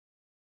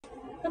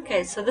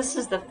Okay, so this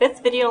is the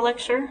fifth video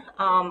lecture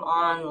on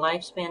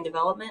lifespan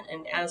development,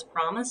 and as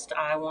promised,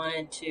 I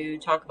wanted to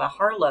talk about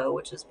Harlow,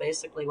 which is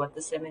basically what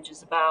this image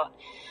is about.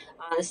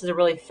 This is a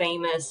really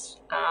famous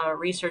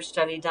research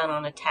study done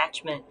on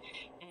attachment,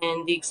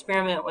 and the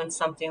experiment went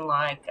something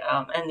like,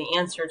 and the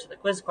answer to the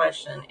quiz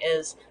question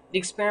is the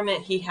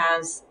experiment he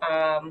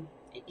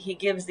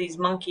gives these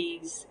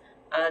monkeys,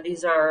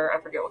 these are, I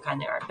forget what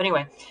kind they are, but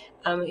anyway,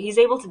 he's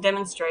able to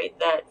demonstrate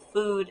that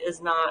food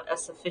is not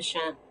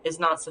sufficient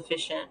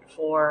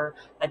for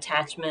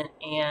attachment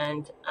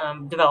and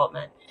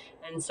development.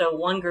 And so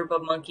one group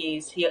of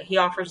monkeys, he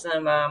offers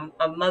them a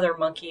mother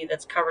monkey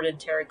that's covered in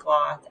terry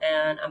cloth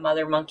and a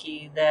mother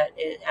monkey that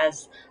it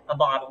has a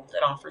bottle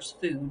that offers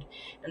food.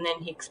 And then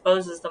he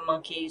exposes the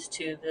monkeys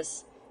to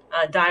this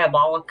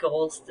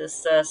diabolicals,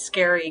 this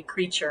scary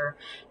creature,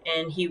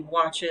 and he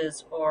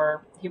watches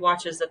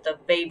that the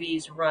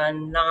babies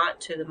run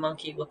not to the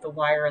monkey with the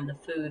wire and the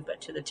food,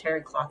 but to the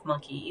terry cloth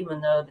monkey,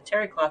 even though the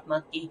terry cloth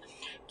monkey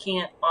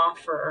can't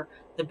offer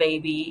the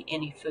baby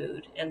any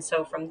food. And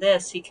so from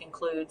this, he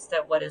concludes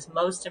that what is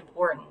most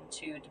important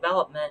to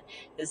development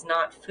is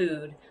not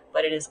food,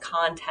 but it is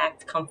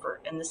contact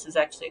comfort. And this is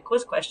actually a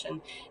quiz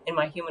question in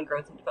my human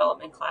growth and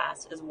development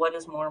class, is what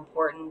is more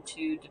important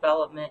to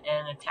development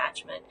and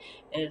attachment?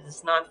 And it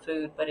is not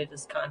food, but it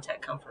is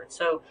contact comfort.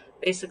 So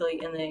basically,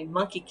 in the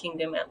monkey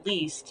kingdom at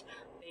least,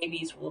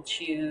 babies will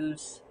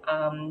choose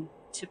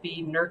to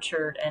be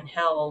nurtured and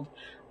held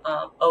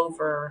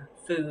over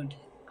food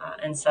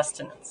and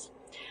sustenance.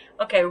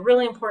 Okay, a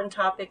really important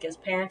topic is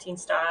parenting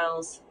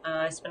styles.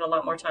 I spent a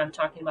lot more time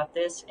talking about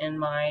this in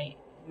my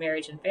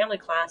marriage and family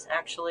class,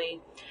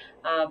 actually.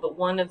 But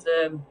one of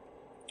the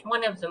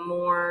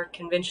more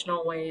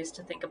conventional ways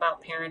to think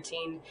about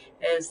parenting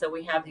is that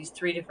we have these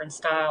three different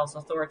styles: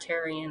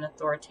 authoritarian,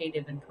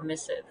 authoritative, and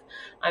permissive.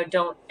 I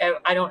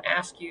don't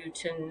ask you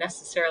to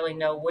necessarily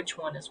know which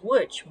one is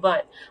which,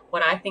 but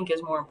what I think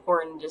is more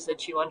important is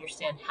that you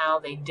understand how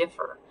they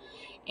differ.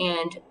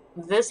 And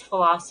this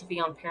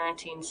philosophy on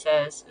parenting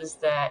says is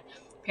that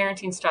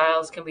parenting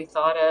styles can be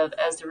thought of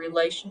as the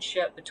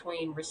relationship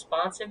between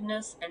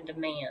responsiveness and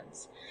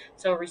demands.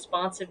 So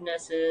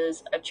responsiveness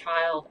is a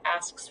child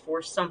asks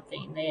for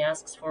something. They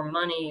ask for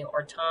money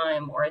or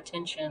time or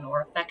attention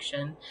or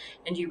affection,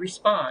 and you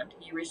respond.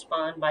 You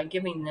respond by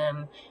giving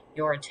them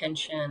your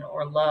attention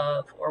or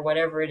love or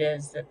whatever it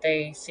is that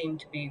they seem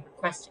to be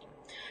requesting,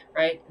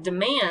 right?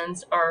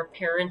 Demands are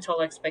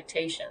parental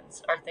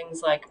expectations, are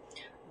things like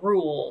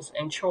rules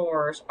and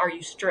chores. Are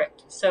you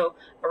strict? So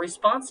a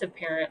responsive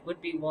parent would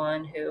be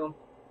one who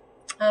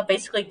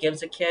basically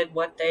gives a kid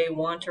what they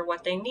want or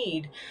what they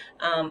need.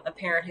 A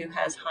parent who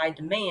has high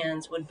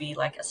demands would be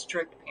like a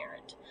strict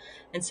parent.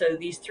 And so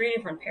these three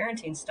different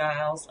parenting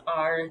styles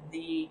are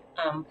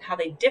how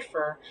they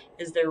differ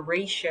is their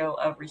ratio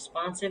of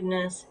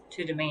responsiveness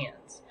to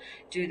demands.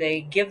 Do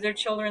they give their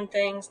children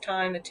things,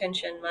 time,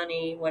 attention,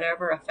 money,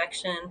 whatever,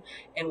 affection,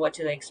 and what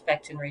do they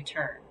expect in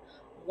return?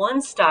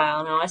 One style,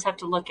 and I always have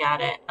to look at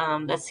it,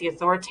 that's the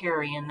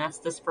authoritarian. That's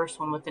this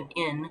first one with an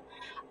N.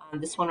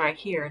 This one right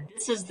here.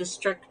 This is the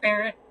strict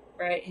parent,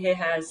 right? It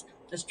has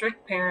the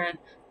strict parent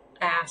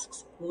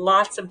asks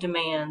lots of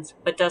demands,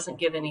 but doesn't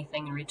give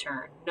anything in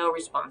return. No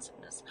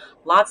responsiveness.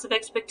 Lots of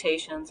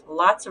expectations,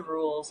 lots of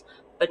rules,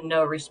 but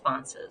no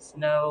responses.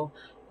 No,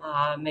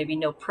 maybe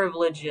no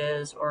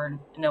privileges or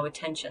no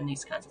attention,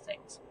 these kinds of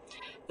things.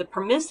 The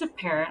permissive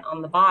parent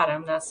on the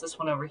bottom, that's this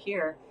one over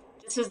here,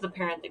 this is the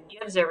parent that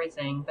gives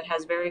everything but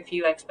has very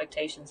few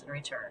expectations in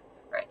return,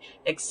 right?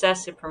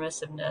 Excessive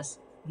permissiveness,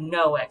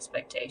 no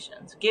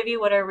expectations. Give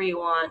you whatever you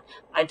want.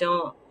 I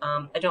don't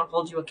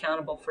hold you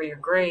accountable for your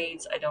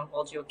grades. I don't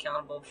hold you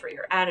accountable for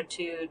your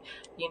attitude.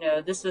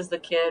 This is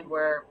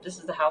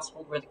the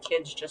household where the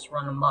kids just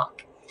run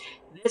amok.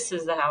 This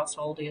is the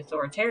household, the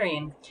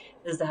authoritarian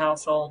is the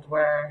household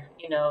where,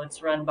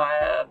 it's run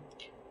by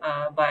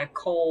a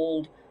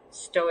cold,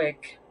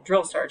 stoic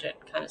drill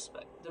sergeant kind of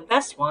stuff. The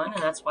best one,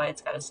 and that's why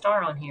it's got a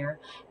star on here.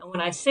 And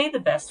when I say the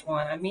best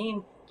one, I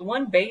mean the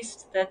one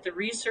based that the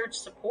research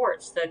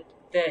supports, that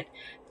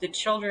the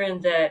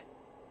children that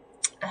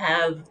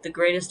have the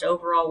greatest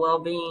overall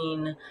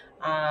well-being,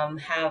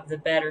 have the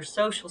better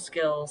social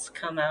skills,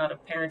 come out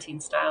of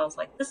parenting styles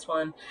like this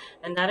one,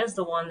 and that is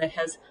the one that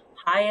has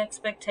high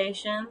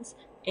expectations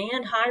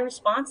and high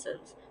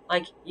responsives.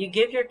 Like, you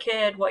give your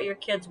kid what your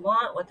kids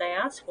want, what they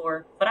ask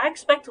for, but I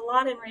expect a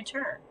lot in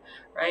return,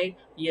 right?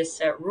 You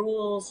set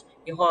rules,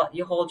 you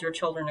hold your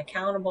children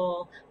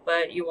accountable,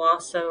 but you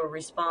also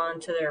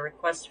respond to their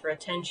requests for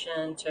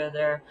attention, to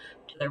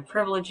their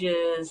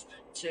privileges,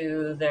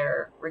 to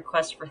their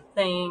requests for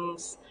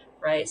things,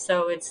 right?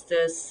 So it's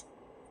this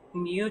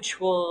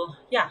mutual,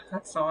 yeah,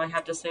 that's all I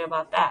have to say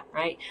about that,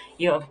 right?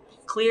 You have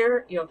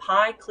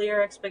high,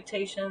 clear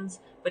expectations,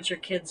 but your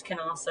kids can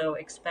also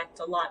expect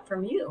a lot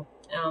from you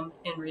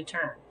in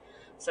return.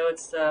 So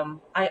it's,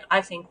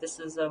 I think this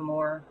is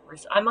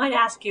I might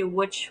ask you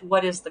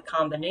what is the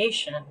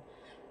combination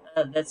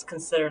that's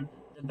considered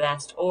the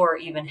best, or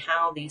even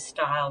how these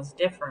styles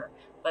differ.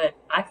 but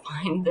I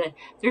find that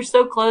they're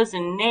so close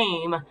in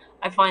name,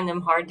 I find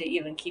them hard to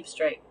even keep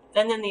straight.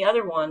 And then the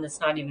other one that's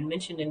not even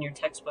mentioned in your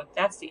textbook,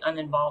 that's the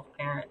uninvolved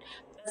parent.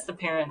 That's the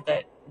parent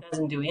that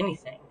doesn't do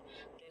anything.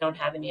 They don't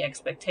have any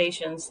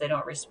expectations. They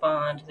don't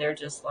respond. They're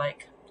just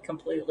like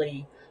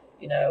completely,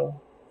 you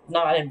know,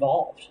 not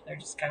involved. They're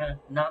just kind of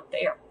not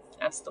there.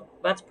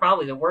 That's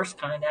probably the worst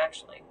kind,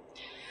 actually.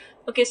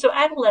 Okay, so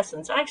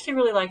adolescence. I actually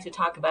really like to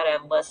talk about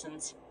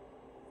adolescence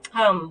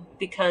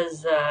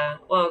because,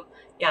 well,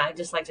 yeah, I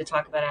just like to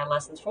talk about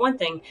adolescence. For one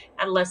thing,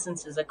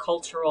 adolescence is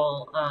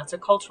it's a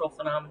cultural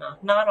phenomenon.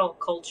 Not all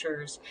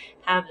cultures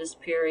have this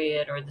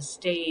period or the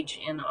stage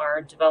in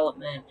our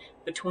development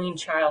between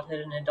childhood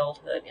and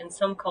adulthood. In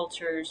some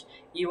cultures,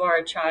 you are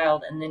a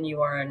child and then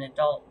you are an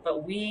adult,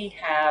 but we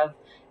have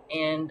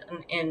in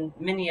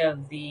many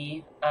of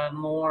the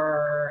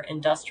more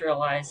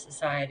industrialized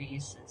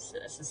societies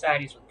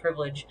with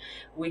privilege,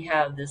 we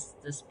have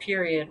this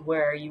period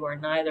where you are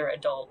neither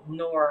adult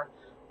nor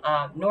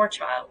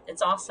child.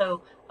 It's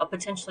also a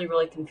potentially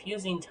really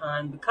confusing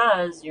time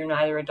because you're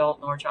neither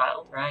adult nor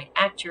child, right?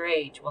 Act your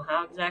age. Well,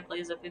 how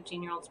exactly is a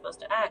 15-year-old supposed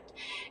to act?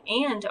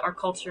 And our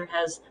culture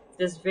has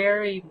this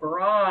very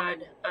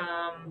broad,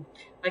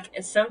 like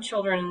some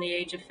children in the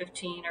age of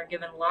 15 are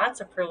given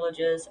lots of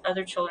privileges.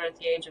 Other children at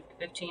the age of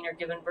 15 are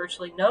given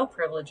virtually no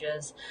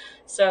privileges.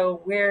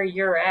 So where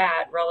you're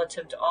at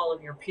relative to all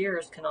of your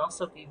peers can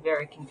also be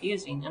very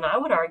confusing. And I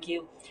would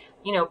argue,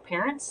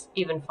 parents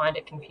even find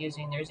it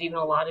confusing. There's even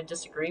a lot of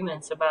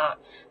disagreements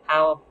about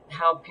how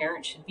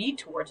parents should be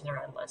towards their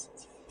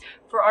adolescents.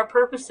 For our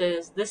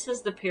purposes, this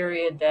is the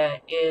period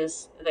that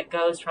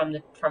goes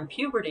from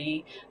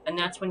puberty, and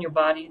that's when your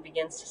body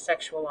begins to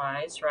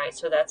sexualize, right?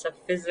 So that's a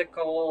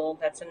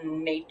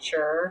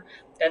nature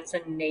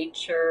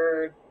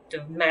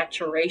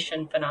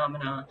maturation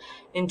phenomena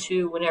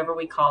into whenever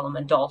we call them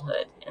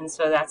adulthood. And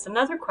so that's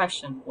another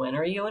question. When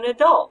are you an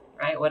adult,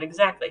 right? What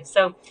exactly?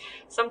 So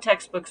some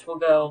textbooks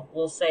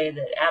will say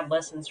that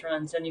adolescence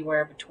runs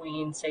anywhere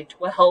between, say,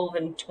 12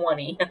 and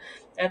 20.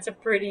 That's a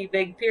pretty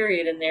big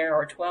period in there,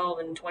 or 12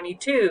 and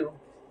 22,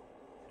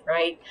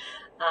 right?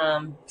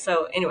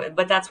 So anyway,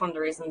 but that's one of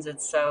the reasons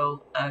it's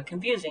so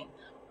confusing.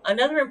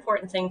 Another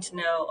important thing to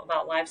know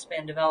about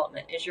lifespan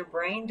development is your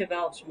brain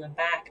develops from the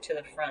back to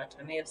the front.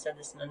 I may have said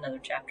this in another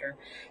chapter.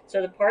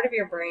 So the part of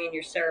your brain,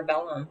 your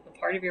cerebellum, the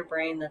part of your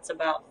brain that's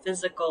about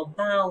physical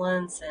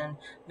balance and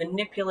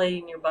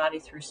manipulating your body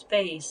through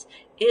space,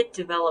 it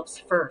develops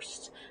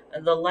first.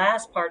 The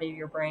last part of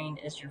your brain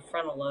is your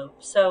frontal lobe.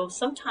 So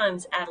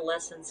sometimes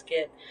adolescents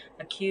get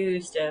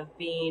accused of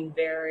being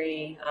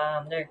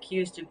they're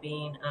accused of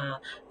being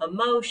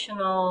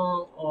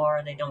emotional,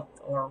 or they don't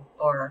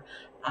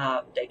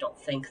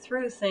think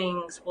through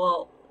things.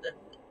 Well,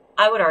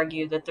 I would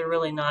argue that they're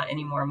really not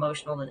any more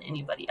emotional than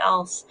anybody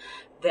else.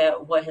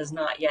 That what has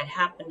not yet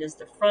happened is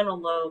the frontal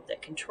lobe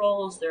that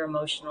controls their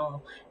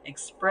emotional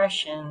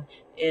expression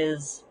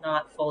is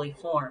not fully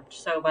formed.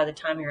 So by the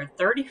time you're at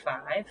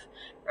 35,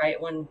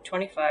 right, when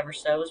 25 or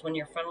so is when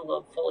your frontal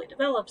lobe fully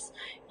develops,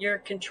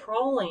 you're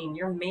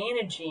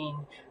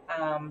managing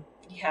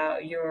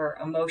your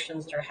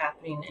emotions that are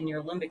happening in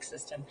your limbic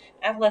system.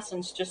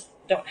 Adolescents just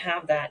don't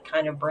have that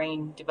kind of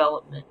brain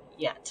development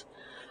yet.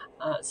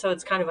 So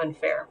it's kind of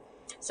unfair.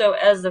 So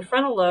as the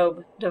frontal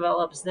lobe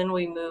develops, then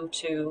we move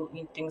to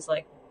things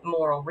like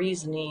moral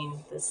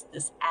reasoning, this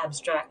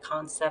abstract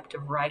concept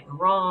of right and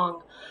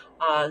wrong.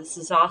 This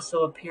is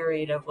also a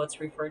period of what's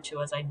referred to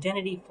as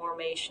identity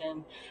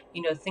formation.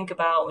 Think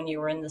about when you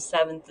were in the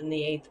 7th and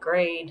the 8th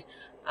grade,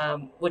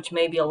 which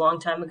may be a long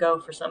time ago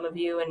for some of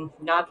you and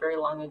not very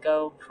long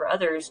ago for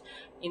others.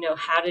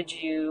 How did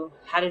you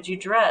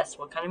dress?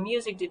 What kind of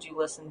music did you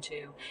listen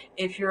to?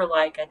 If you're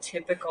like a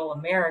typical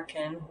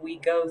American, we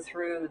go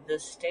through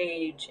this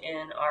stage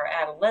in our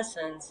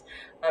adolescence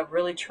of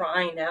really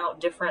trying out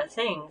different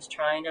things,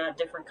 trying out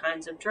different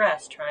kinds of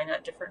dress, trying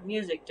out different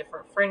music,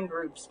 different friend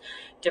groups,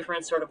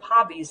 different sort of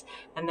hobbies.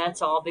 And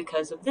that's all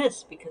because of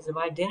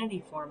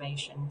identity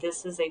formation.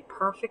 This is a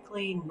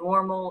perfectly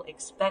normal,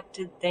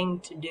 expected thing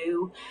to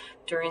do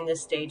during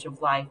this stage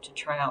of life, to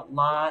try out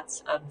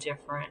lots of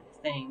different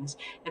things.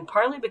 And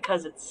partly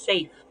because it's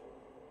safe.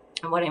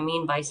 And what I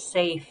mean by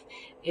safe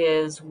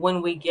is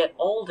when we get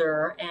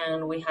older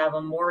and we have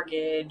a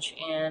mortgage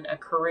and a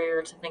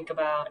career to think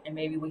about, and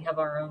maybe we have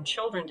our own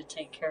children to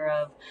take care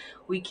of,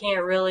 we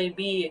can't really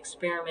be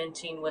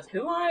experimenting with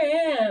who I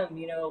am,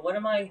 what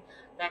am I,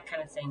 that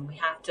kind of thing.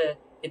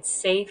 It's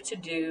safe to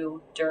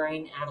do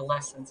during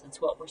adolescence.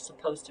 It's what we're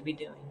supposed to be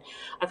doing.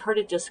 I've heard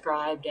it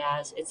described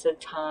as it's a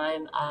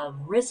time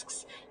of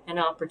risks and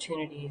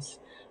opportunities.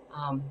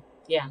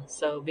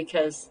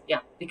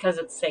 Because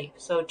it's safe.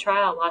 So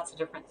try out lots of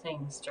different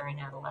things during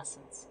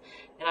adolescence.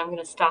 And I'm going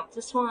to stop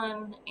this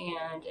one,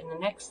 and in the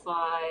next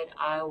slide,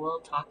 I will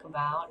talk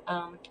about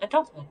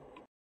adulthood.